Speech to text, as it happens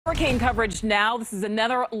Hurricane coverage now. This is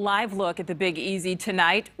another live look at the Big Easy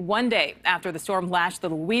tonight. One day after the storm lashed the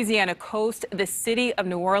Louisiana coast, the city of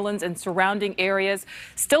New Orleans and surrounding areas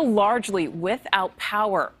still largely without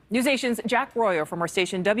power. NewsNation's Jack Royer from our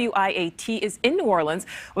station WIAT is in New Orleans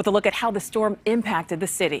with a look at how the storm impacted the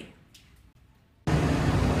city.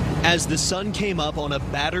 As the sun came up on a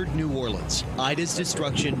battered New Orleans, Ida's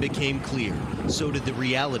destruction became clear. So did the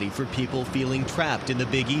reality for people feeling trapped in the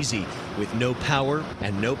Big Easy with no power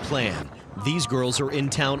and no plan. These girls are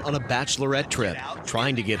in town on a bachelorette trip,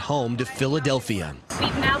 trying to get home to Philadelphia.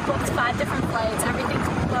 We've now booked 5 different flights. Everything's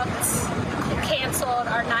booked, canceled.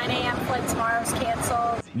 Our 9 a.m. flight tomorrow's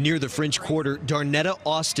canceled. Near the French Quarter, Darnetta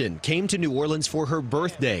Austin came to New Orleans for her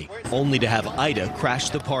birthday, only to have Ida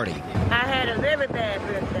crash the party. I had a very bad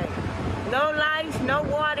birthday. No lights, no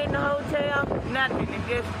water in the hotel, nothing.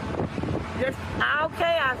 It just all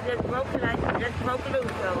chaos just broke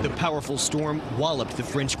loose. So. The powerful storm walloped the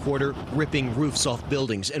French Quarter, ripping roofs off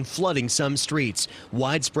buildings and flooding some streets.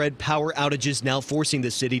 Widespread power outages now forcing the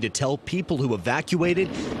city to tell people who evacuated,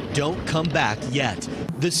 don't come back yet.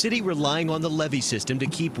 The city relying on the levee system to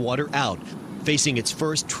keep water out, facing its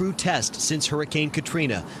first true test since Hurricane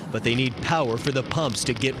Katrina, but they need power for the pumps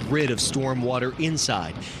to get rid of storm water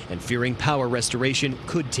inside, and fearing power restoration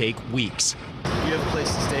could take weeks. You have a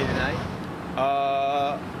place to stay tonight?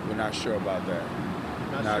 We're not sure about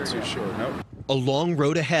that. Not too sure, nope. A long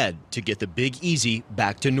road ahead to get the Big Easy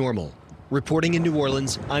back to normal. Reporting in New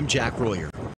Orleans, I'm Jack Royer.